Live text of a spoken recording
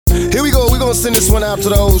Here we go, we gonna send this one out to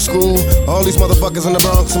the old school. All these motherfuckers in the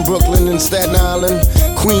Bronx and Brooklyn and Staten Island,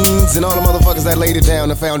 Queens, and all the motherfuckers that laid it down,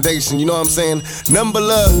 the foundation, you know what I'm saying? Number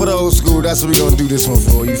love for the old school, that's what we gonna do this one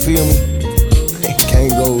for, you feel me?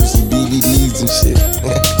 Kangos and DVDs and shit.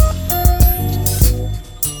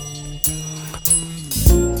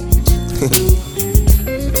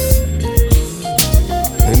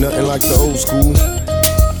 Ain't nothing like the old school.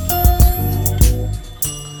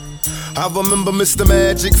 I remember Mr.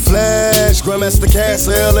 Magic Flash, Grandmaster Cass,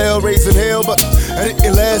 LL raising hell, but I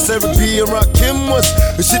didn't last. Eric B and Rakim was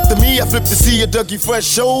the shit to me. I flipped to see a Dougie Fresh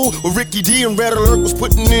show where Ricky D and Red Alert was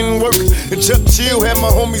putting in work, and Chuck Chill had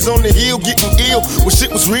my homies on the hill getting ill when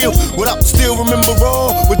shit was real. What I still remember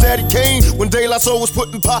raw with Daddy Kane when De La Soul was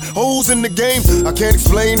putting potholes in the game. I can't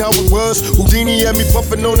explain how it was. Houdini had me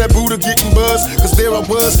puffing on that Buddha getting buzzed, cause there I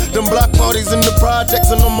was, them block parties in the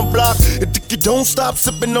projects and on my block. You don't stop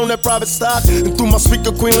sipping on that private stock, and through my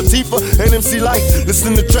speaker Queen Latifah and MC Light,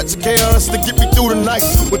 listen to tracks of KRS to get me through the night.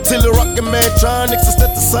 With Tiller rockin' Madtronics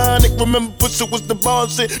instead of Sonic. Remember Pusha was the bomb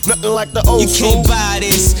shit, nothing like the old school. You can't buy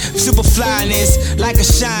this, super flyness, like a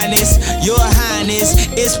shyness. Your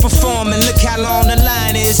highness is performing, look how long the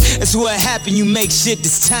line is. That's what happened, you make shit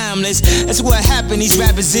that's timeless. That's what happened, these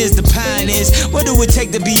rappers is the pioneers. What do it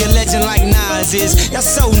take to be a legend like Nas is? Y'all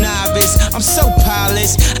so novice, I'm so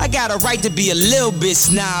polished. I got a right to be a little bit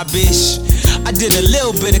snobbish. I did a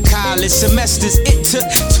little bit of college semesters. It took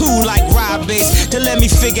 2 like Robbins to let me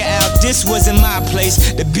figure out this wasn't my place.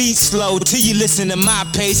 The beat slow till you listen to my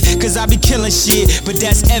pace, cause I be killing shit, but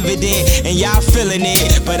that's evident, and y'all feeling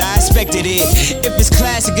it, but I expected it. If it's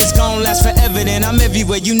classic, it's gon' last forever. Then I'm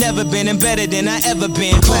everywhere you never been, and better than I ever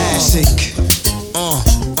been. Classic.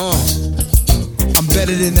 I'm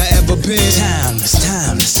better than I ever been. Timeless,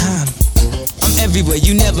 timeless, time. I'm everywhere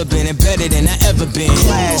you never been, and better than I ever been.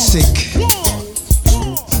 Classic.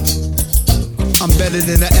 I'm better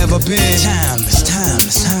than I ever been. Timeless,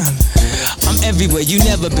 timeless, time. I'm everywhere you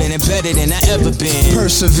never been, and better than I ever been.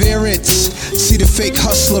 Perseverance. See the fake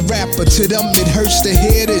hustler rapper, to them it hurts to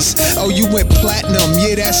hear this. Oh, you went platinum,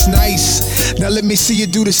 yeah, that's nice. Now let me see you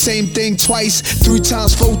do the same thing twice, 3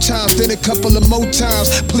 times, 4 times, then a couple of more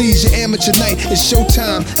times. Please, your amateur night, it's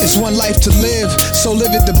showtime. It's one life to live, so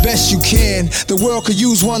live it the best you can. The world could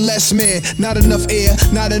use one less man. Not enough air,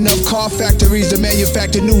 not enough car factories to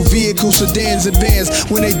manufacture new vehicles, sedans and vans.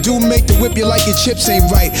 When they do make the whip, you like your chips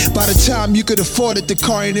ain't right. By the time you could afford it, the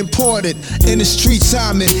car ain't imported. In the streets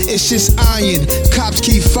I'm in, it's just iron. Cops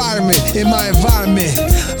keep firing in my environment,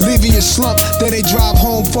 leaving you slump. Then they drive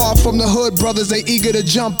home far from the hood. Brothers they eager to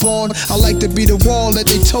jump on. I like to be the wall that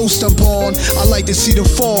they toast up on. I like to see the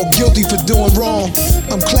fall, guilty for doing wrong.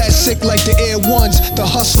 I'm classic like the Air Ones, the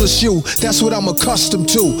hustler shoe. That's what I'm accustomed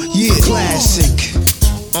to. Yeah, classic.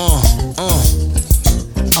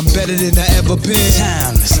 I'm better than I ever been.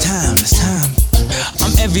 Timeless, timeless, time.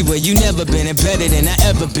 I'm everywhere you never been, and better than I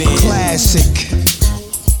ever been. Classic.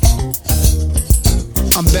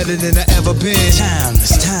 I'm better than I ever been.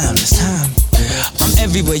 Timeless, timeless, time. I'm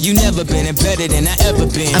everywhere you never been, and better than I ever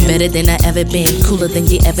been. I'm better than I ever been, cooler than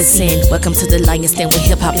you ever seen. Welcome to the lion's den where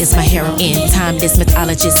hip-hop is my heroine. Timeless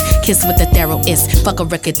mythologist, kiss with the theroist. Fuck a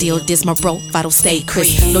record deal, this my bro, vital stay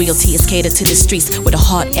crisp. Loyalty is catered to the streets with a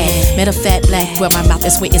hard at. Met a fat black, where my mouth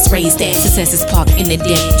is where it's raised at. Success is parked in the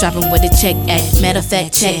deck, driving where the check at. Matter of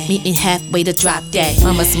fact, check, meet me halfway to drop that.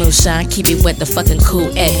 Mama's moonshine, keep it wet the fucking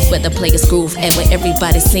cool at. Where the players groove at, where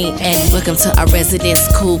everybody sing at. Welcome to our residence,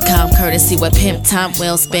 cool, calm, courtesy, where pimp time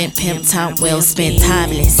well spent, pimp time well spent,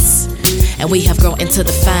 timeless. And we have grown into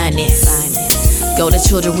the finest. Golden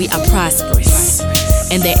children, we are prosperous,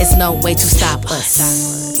 and there is no way to stop us.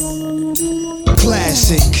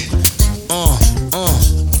 Classic. I'm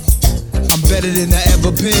better than I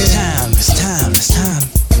ever been. Timeless, timeless, time.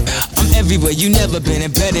 I'm everywhere you never been,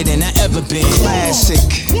 and better than I ever been.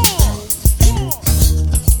 Classic.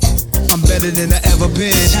 I'm better than I ever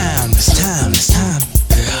been. Timeless, timeless, time.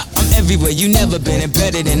 I'm everywhere you never been, and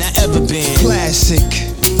better than I ever been. Classic.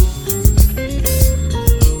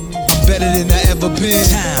 I'm better than I ever been.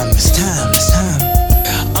 Timeless, timeless, time.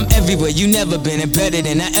 I'm everywhere you never been, and better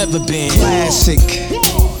than I ever been. Classic.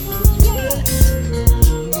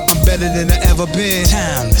 I'm better than I ever been.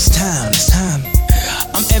 Timeless, timeless, time.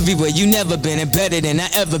 I'm everywhere you never been, and better than I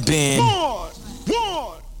ever been.